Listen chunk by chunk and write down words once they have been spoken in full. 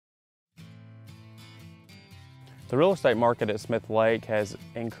The real estate market at Smith Lake has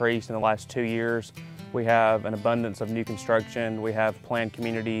increased in the last 2 years. We have an abundance of new construction, we have planned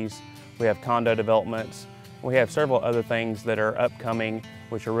communities, we have condo developments, we have several other things that are upcoming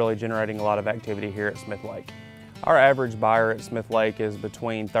which are really generating a lot of activity here at Smith Lake. Our average buyer at Smith Lake is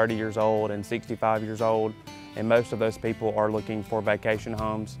between 30 years old and 65 years old, and most of those people are looking for vacation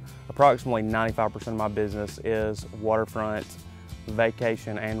homes. Approximately 95% of my business is waterfront,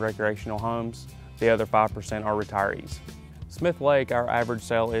 vacation and recreational homes. The other 5% are retirees. Smith Lake, our average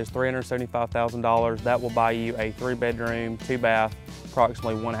sale is $375,000. That will buy you a 3-bedroom, 2-bath,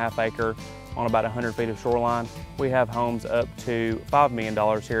 approximately 1.5 acre on about 100 feet of shoreline. We have homes up to $5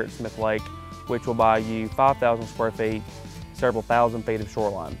 million here at Smith Lake, which will buy you 5,000 square feet, several thousand feet of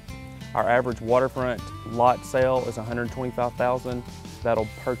shoreline. Our average waterfront lot sale is $125,000. That'll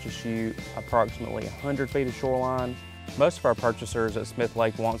purchase you approximately 100 feet of shoreline. Most of our purchasers at Smith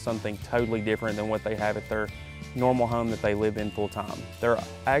Lake want something totally different than what they have at their normal home that they live in full time. They're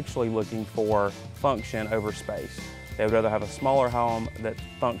actually looking for function over space. They would rather have a smaller home that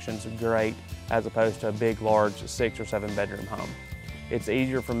functions great as opposed to a big, large 6 or 7 bedroom home. It's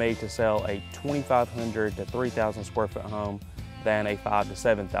easier for me to sell a 2,500 to 3,000 square foot home than a 5,000 to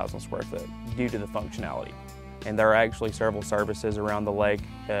 7,000 square foot due to the functionality. And there are actually several services around the lake,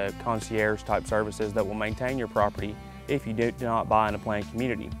 concierge type services that will maintain your property if you do not buy in a planned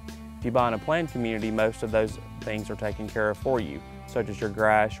community. If you buy in a planned community, most of those things are taken care of for you, such as your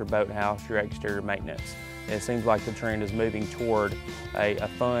grass, your boathouse, your exterior maintenance. And it seems like the trend is moving toward a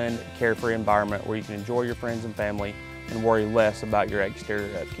fun, carefree environment where you can enjoy your friends and family and worry less about your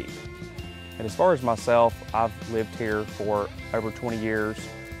exterior upkeep. And as far as myself, I've lived here for over 20 years.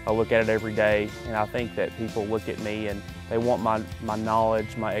 I look at it every day, and I think that people look at me and they want my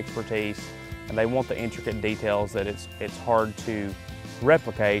knowledge, my expertise, and they want the intricate details that it's hard to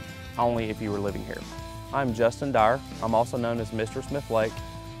replicate only if you were living here. I'm Justin Dyer. I'm also known as Mr. Smith Lake,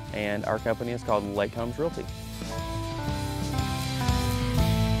 and our company is called Lake Homes Realty.